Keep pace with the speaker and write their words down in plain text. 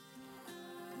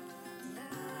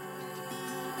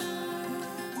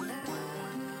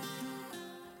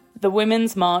The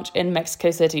Women's March in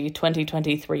Mexico City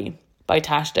 2023 by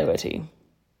Tash Doherty.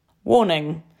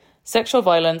 Warning: sexual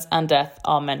violence and death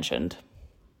are mentioned.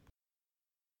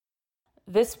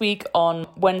 This week on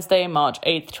Wednesday, March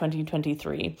 8th,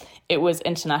 2023, it was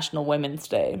International Women's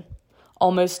Day,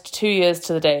 almost 2 years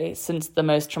to the day since the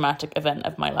most traumatic event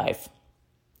of my life.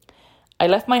 I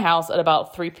left my house at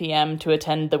about 3 p.m. to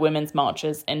attend the women's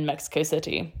marches in Mexico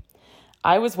City.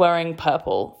 I was wearing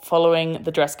purple, following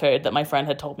the dress code that my friend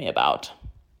had told me about.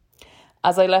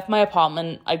 As I left my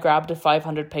apartment, I grabbed a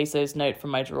 500 pesos note from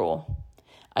my drawer.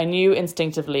 I knew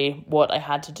instinctively what I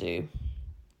had to do.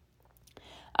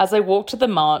 As I walked to the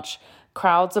march,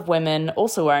 crowds of women,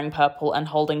 also wearing purple and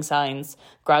holding signs,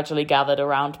 gradually gathered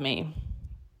around me.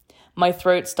 My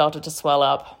throat started to swell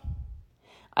up.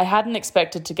 I hadn't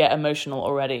expected to get emotional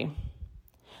already.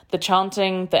 The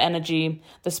chanting, the energy,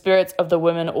 the spirits of the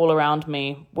women all around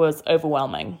me was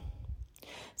overwhelming.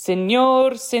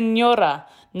 Señor, señora,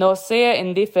 no sea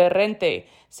indiferente,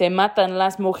 se matan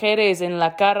las mujeres en la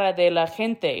cara de la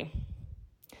gente.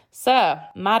 Sir,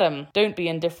 madam, don't be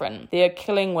indifferent. They are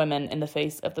killing women in the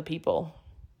face of the people.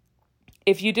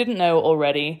 If you didn't know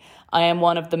already, I am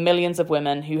one of the millions of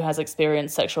women who has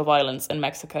experienced sexual violence in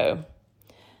Mexico.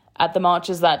 At the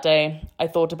marches that day, I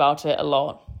thought about it a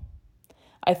lot.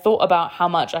 I thought about how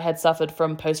much I had suffered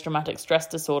from post-traumatic stress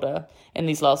disorder in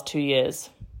these last 2 years.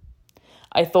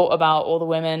 I thought about all the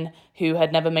women who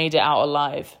had never made it out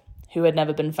alive, who had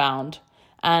never been found,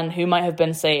 and who might have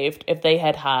been saved if they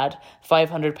had had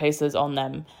 500 pesos on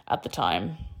them at the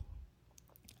time.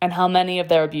 And how many of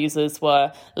their abusers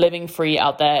were living free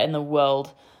out there in the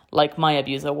world like my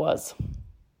abuser was.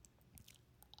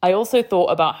 I also thought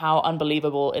about how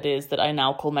unbelievable it is that I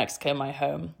now call Mexico my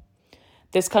home.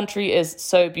 This country is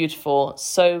so beautiful,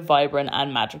 so vibrant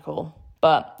and magical,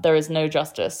 but there is no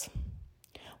justice.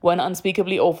 When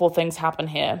unspeakably awful things happen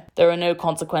here, there are no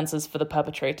consequences for the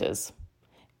perpetrators.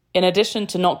 In addition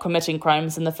to not committing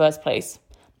crimes in the first place,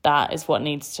 that is what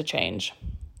needs to change.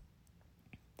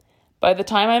 By the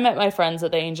time I met my friends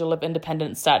at the Angel of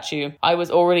Independence statue, I was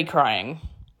already crying.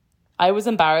 I was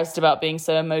embarrassed about being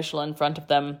so emotional in front of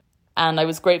them, and I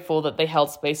was grateful that they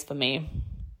held space for me.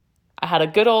 I had a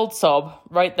good old sob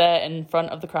right there in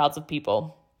front of the crowds of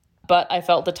people, but I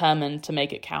felt determined to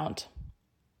make it count.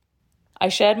 I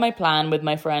shared my plan with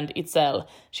my friend Itzel.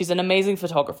 She's an amazing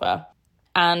photographer,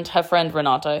 and her friend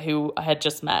Renata, who I had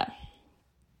just met.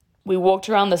 We walked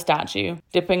around the statue,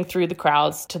 dipping through the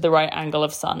crowds to the right angle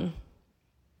of sun.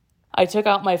 I took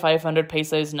out my 500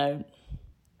 pesos note.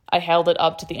 I held it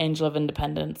up to the Angel of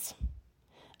Independence.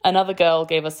 Another girl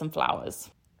gave us some flowers.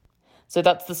 So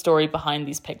that's the story behind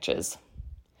these pictures.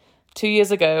 2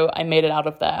 years ago, I made it out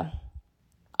of there.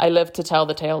 I live to tell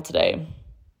the tale today.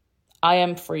 I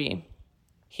am free.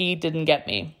 He didn't get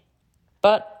me.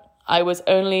 But I was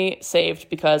only saved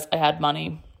because I had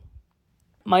money.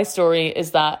 My story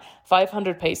is that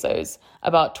 500 pesos,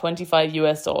 about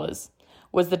 $25,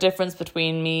 was the difference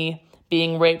between me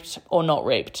being raped or not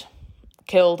raped,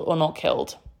 killed or not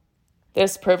killed.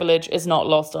 This privilege is not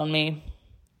lost on me.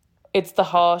 It's the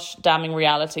harsh, damning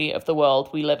reality of the world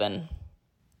we live in.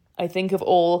 I think of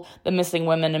all the missing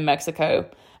women in Mexico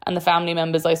and the family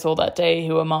members I saw that day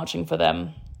who were marching for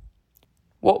them.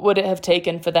 What would it have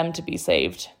taken for them to be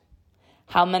saved?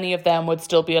 How many of them would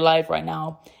still be alive right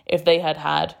now if they had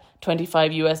had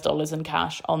 $25 in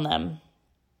cash on them?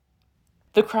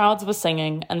 The crowds were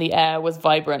singing and the air was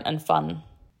vibrant and fun.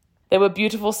 There were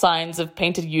beautiful signs of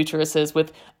painted uteruses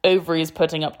with ovaries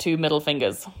putting up 2 middle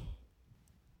fingers.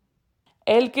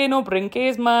 El que no brinque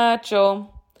es macho.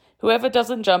 Whoever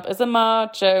doesn't jump is a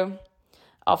macho.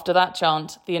 After that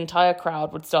chant, the entire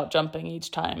crowd would start jumping each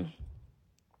time.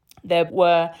 There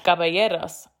were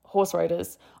caballeras, horse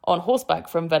riders, on horseback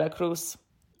from Veracruz.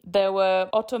 There were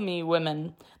Otomi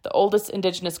women, the oldest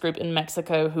indigenous group in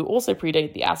Mexico who also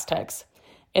predate the Aztecs,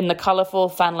 in the colorful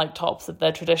fan-like tops of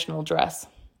their traditional dress.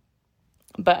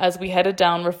 But as we headed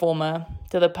down Reforma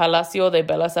to the Palacio de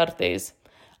Bellas Artes,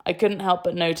 I couldn't help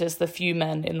but notice the few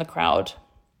men in the crowd.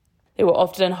 They were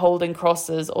often holding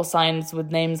crosses or signs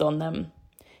with names on them.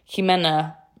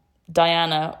 Jimena,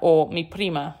 Diana, or mi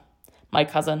prima, my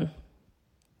cousin.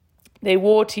 They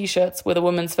wore t-shirts with a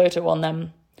woman's photo on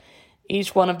them.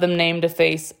 Each one of them named a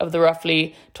face of the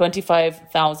roughly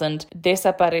 25,000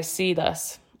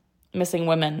 desaparecidas, missing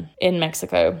women, in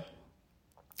Mexico.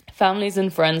 Families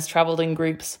and friends traveled in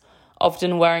groups,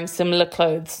 often wearing similar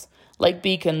clothes, like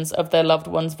beacons of their loved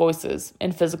ones' voices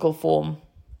in physical form.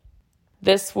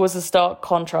 This was a stark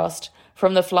contrast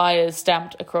from the flyers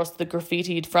stamped across the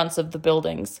graffitied fronts of the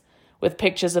buildings, with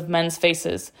pictures of men's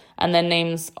faces and their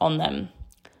names on them,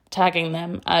 tagging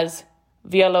them as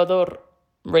violador,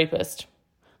 rapist,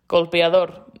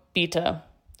 golpeador, beater,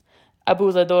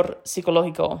 abusador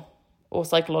psicológico, or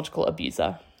psychological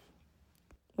abuser.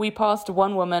 We passed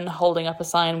one woman holding up a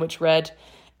sign which read,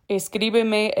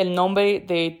 Escríbeme el nombre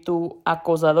de tu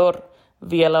acosador,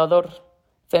 violador,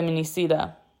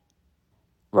 feminicida.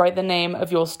 Write the name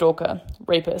of your stalker,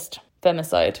 rapist,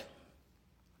 femicide.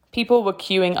 People were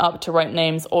queuing up to write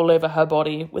names all over her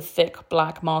body with thick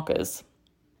black markers.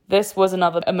 This was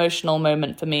another emotional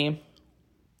moment for me.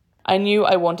 I knew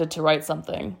I wanted to write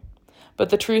something, but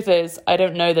the truth is I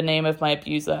don't know the name of my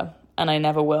abuser, and I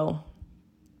never will.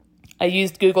 I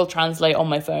used Google Translate on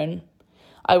my phone.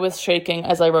 I was shaking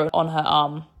as I wrote on her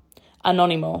arm,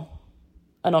 Anónimo,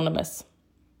 anonymous.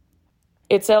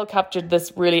 Itzel captured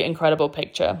this really incredible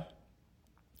picture.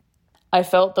 I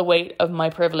felt the weight of my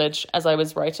privilege as I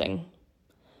was writing.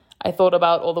 I thought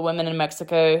about all the women in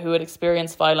Mexico who had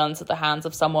experienced violence at the hands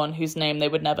of someone whose name they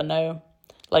would never know,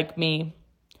 like me.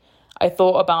 I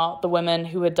thought about the women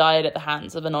who had died at the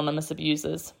hands of anonymous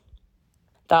abusers.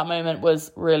 That moment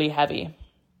was really heavy.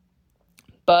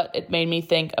 But it made me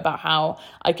think about how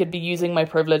I could be using my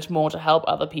privilege more to help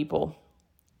other people.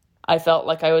 I felt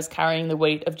like I was carrying the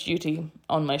weight of duty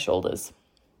on my shoulders.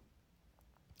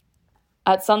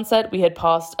 At sunset, we had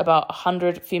passed about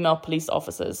 100 female police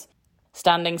officers,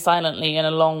 standing silently in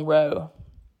a long row.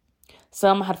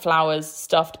 Some had flowers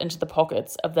stuffed into the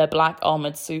pockets of their black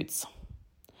armored suits.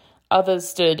 Others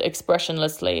stood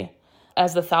expressionlessly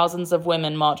as the thousands of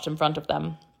women marched in front of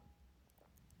them.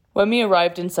 When we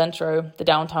arrived in Centro, the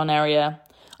downtown area,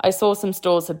 I saw some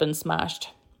stores had been smashed.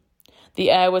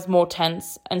 The air was more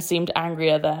tense and seemed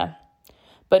angrier there,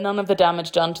 but none of the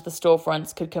damage done to the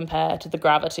storefronts could compare to the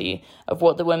gravity of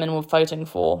what the women were fighting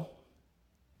for,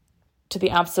 to the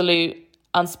absolute,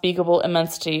 unspeakable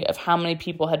immensity of how many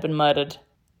people had been murdered,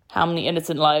 how many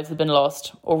innocent lives had been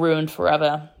lost or ruined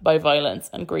forever by violence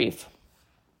and grief.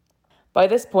 By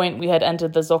this point, we had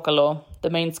entered the Zócalo, the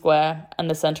main square, and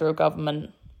the center of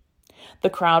government. The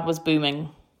crowd was booming.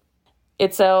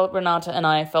 Itzel, Renata, and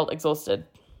I felt exhausted.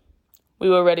 We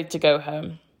were ready to go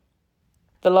home.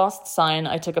 The last sign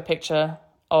I took a picture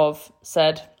of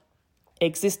said,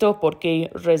 Existo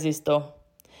porque resisto.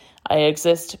 I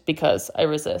exist because I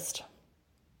resist.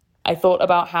 I thought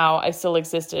about how I still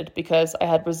existed because I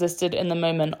had resisted in the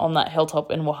moment on that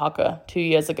hilltop in Oaxaca 2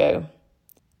 years ago.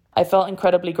 I felt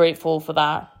incredibly grateful for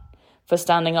that, for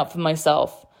standing up for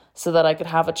myself so that I could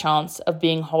have a chance of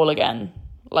being whole again,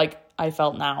 like I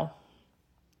felt now.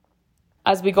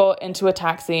 As we got into a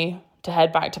taxi to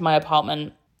head back to my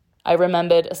apartment, I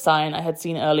remembered a sign I had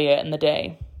seen earlier in the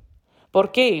day. ¿Por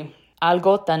qué?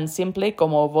 Algo tan simple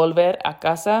como volver a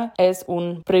casa es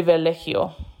un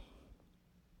privilegio.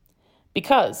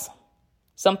 Because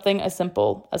something as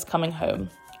simple as coming home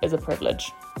is a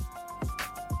privilege.